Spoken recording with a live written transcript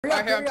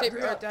Alright, here, I'm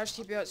TP. Alright, dash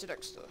TP out to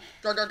Dexter.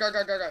 Go, go, go,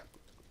 go, go, go.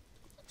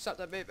 Stop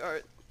that babe.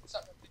 Alright.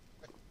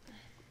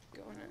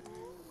 Go in it.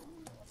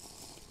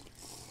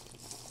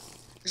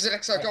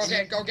 Zedexo, go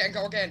again, go again,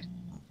 go again.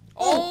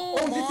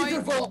 Oh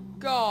my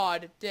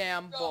god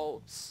damn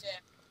bolts.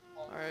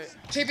 Alright.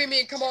 TP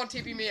me in, come on,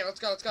 TP me in. Let's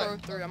go, let's go. Go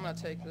through, I'm gonna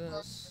take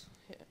this.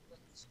 Yeah.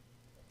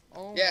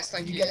 Oh yes,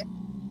 thank you.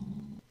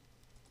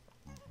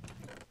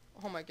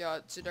 Oh my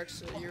god,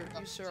 Zedexo, you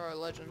sir are a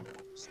legend.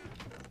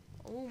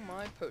 Oh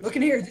my potion. Look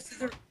in here, this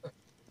is a...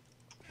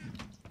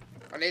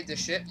 I need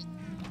this shit.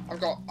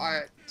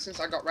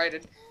 Since I got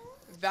raided.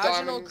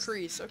 Vaginal Diamonds.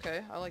 crease,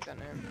 okay, I like that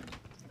name.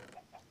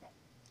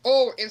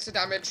 Oh, instant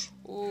damage.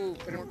 Ooh,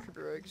 more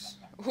creeper eggs.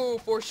 Ooh,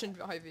 fortune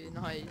ivy,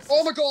 nice.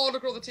 Oh my god,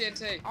 look at all the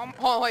TNT.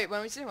 Oh wait,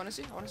 let me see, I wanna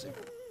see.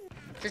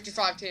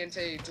 55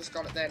 TNT, just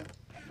got it then.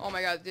 Oh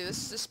my god, dude, this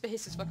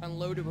space is fucking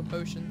loaded with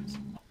potions.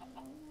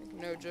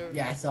 No joke.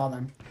 Yeah, I saw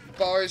them.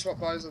 Bows, what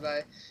bows are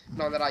they?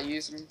 Not that I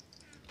use them.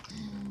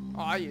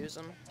 Oh, I use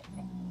them.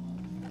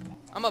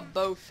 I'm a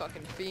bow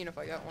fucking fiend if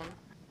I got one.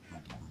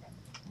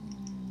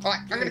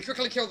 Alright, I'm gonna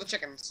quickly kill the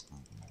chickens.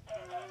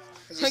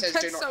 He says,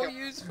 That's do not so kill.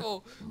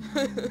 useful.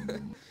 Alright.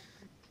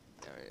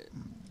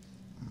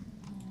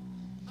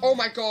 Oh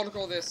my god, look at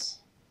all this.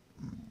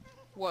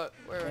 What?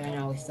 Where? Yeah, I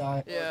know, we saw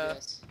it. Yeah.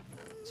 Yes.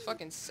 It's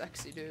fucking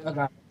sexy, dude. Oh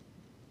god.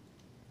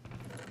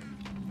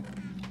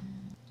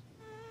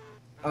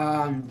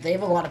 They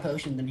have a lot of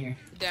potions in here.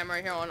 Damn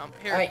right here on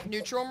here. Alright.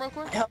 Neutral 'em real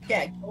quick.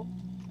 Okay.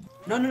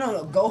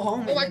 No. Go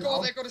home. Oh my and then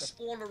god, they got a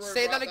spawner room.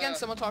 Say that right again. there.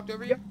 Someone talked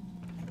over you.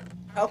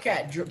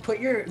 Okay, put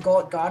your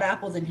god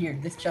apples in here.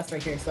 This chest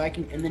right here, so I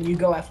can. And then you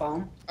go F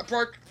home.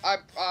 I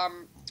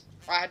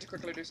had to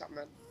quickly do something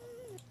then.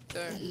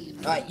 There.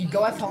 You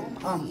go F home.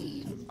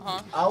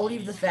 Uh-huh. I'll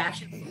leave the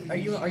faction. Are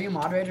you a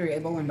moderator? Are you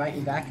able to invite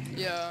you back?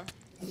 Yeah.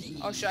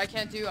 Oh shit, I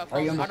can't do that.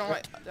 Are you a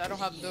I don't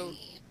have the.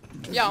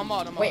 Yeah, I'm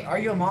mod. Wait, are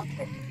you a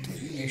moderator?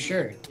 You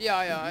sure? Yeah,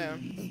 I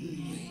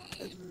am.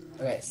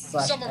 Okay.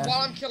 Someone,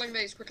 while I'm killing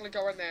these, quickly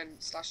go in there and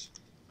slash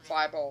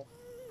fireball.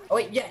 Oh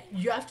wait, yeah,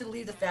 you have to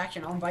leave the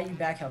faction. I'll invite you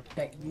back.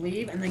 Okay,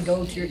 leave and then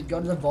go to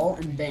the vault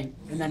and bang,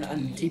 and then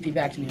TP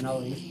back to me and I'll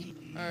leave.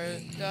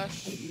 Alright,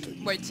 dash.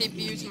 Wait, TP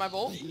you to my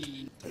vault?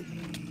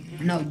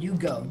 No, you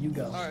go.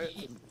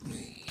 Alright.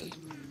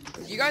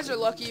 You guys are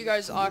lucky you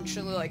guys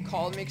actually like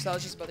called me because I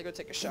was just about to go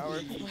take a shower.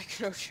 Like,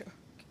 no joke.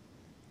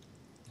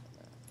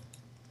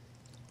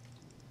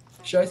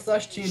 Should I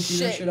slash TNT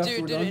that shit after we're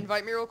dude, done?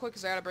 invite me real quick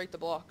because I gotta break the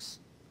blocks.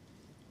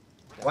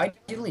 Why'd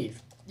you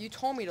leave? You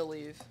told me to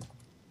leave.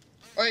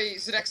 Oi,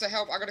 Zedexa,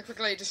 help. I gotta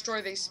quickly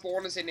destroy these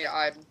spawners in here.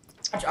 I'll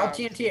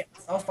TNT it.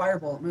 I'll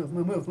fireball it. Move.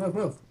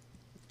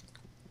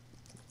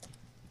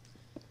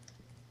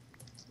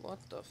 What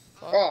the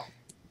fuck? Oh.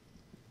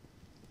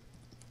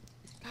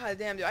 God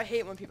damn, dude, I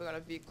hate when people got a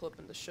V-clip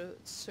in the shit.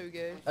 It's so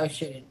gay. Oh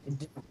shit. It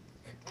didn't.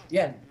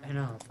 Yeah, I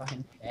know.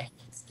 Fucking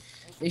bangers.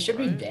 They should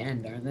be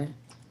banned, aren't they?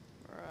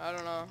 I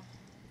don't know.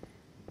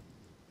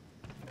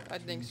 I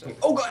think so.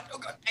 Oh god.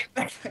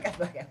 Back.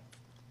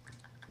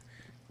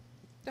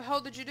 The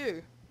hell did you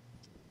do?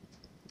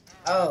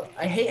 Oh,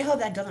 I hate how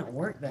that doesn't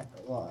work that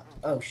well.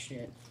 Oh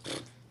shit.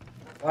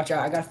 Watch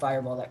out, I got a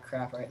fireball that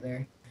crap right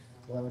there.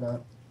 Blow it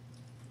up.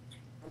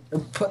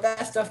 Put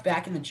that stuff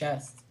back in the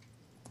chest.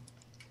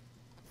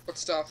 What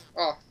stuff?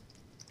 Oh.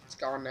 It's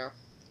gone now.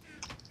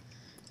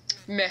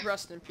 Meh.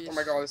 Rest in peace. Oh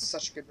my god, this is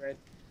such a good raid.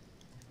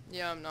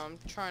 Yeah, I'm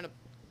trying to...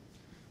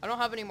 I don't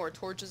have any more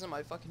torches in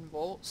my fucking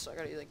vault, so I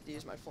gotta like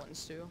use my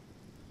flints too.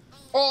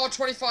 Oh,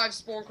 25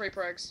 spawn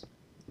creeper eggs.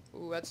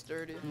 Ooh, that's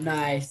dirty.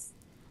 Nice.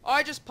 Oh,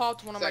 I just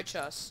popped one on my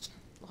chest.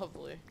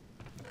 Lovely.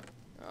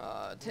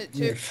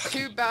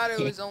 Too bad it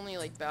was only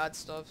like bad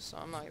stuff, so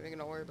I'm not even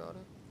gonna worry about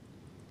it.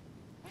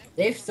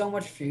 They have so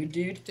much food,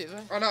 dude. Do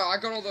they? Oh no, I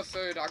got all the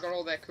food. I got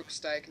all their cooked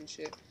steak and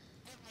shit.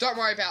 Don't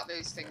worry about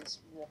these things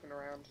walking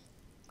around.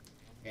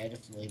 Yeah,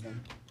 just leave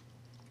them.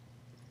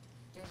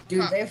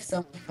 Dude, they have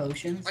some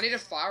potions. I need a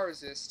fire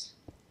resist.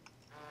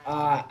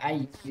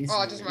 I use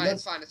Oh, it doesn't matter.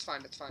 It's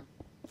fine.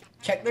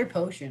 Check their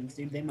potions,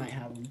 dude. They might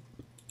have them.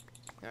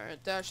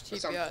 Alright, dash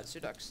TP at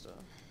Sudexta.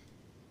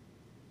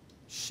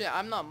 Shit,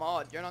 I'm not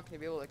mod. You're not gonna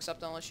be able to accept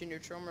that unless you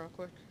neutral him real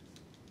quick.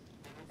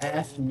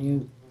 F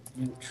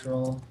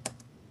neutral.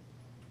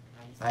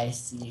 I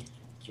see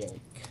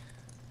Jake.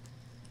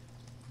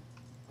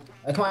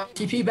 Come on,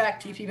 TP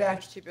back. Dash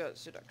TP at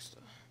Sudexta.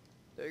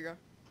 There you go.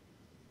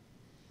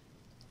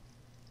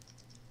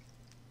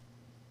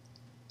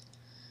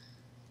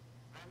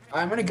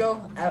 I'm gonna go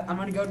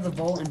to the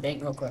vault and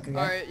bank real quick. Okay?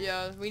 Alright,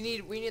 yeah, we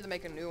need to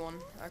make a new one,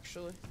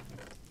 actually.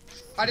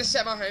 I just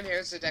set my home here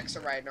as a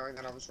Dexa raid, knowing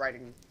that I was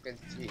raiding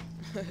with you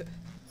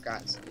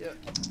guys. Yeah.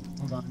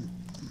 Hold on.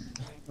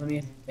 Let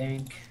me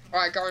bank.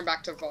 Alright, going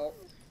back to vault.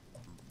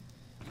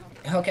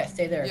 Okay,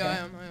 stay there. Yeah, okay?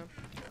 I am.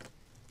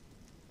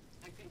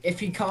 If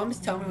he comes,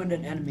 tell me when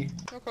an enemy.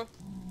 Okay.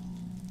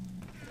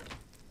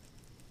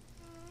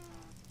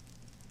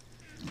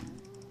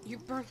 You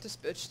burnt this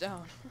bitch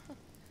down.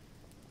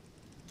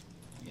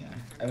 Yeah.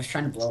 I was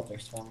trying to blow up their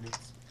spawners.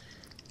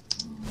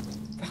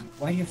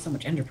 Why do you have so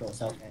much ender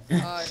pearls out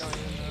there? I don't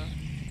even know.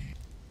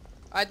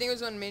 I think it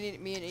was when me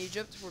and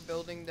Egypt were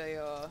building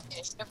the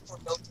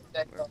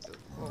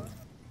whoa.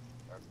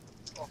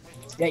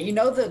 Yeah, you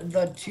know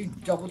the two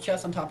double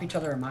chests on top of each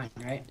other are mine,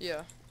 right?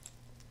 Yeah.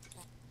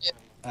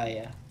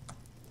 Yeah.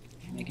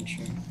 Making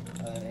sure.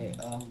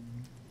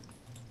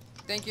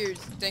 Thank you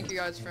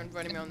guys for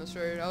inviting me on this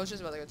raid. I was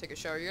just about to go take a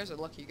shower. You guys are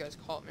lucky you guys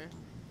caught me.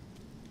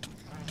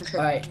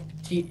 Alright,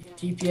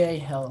 TPA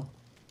hell.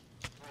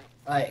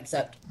 Alright,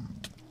 accept.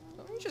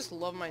 Don't you just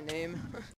love my name?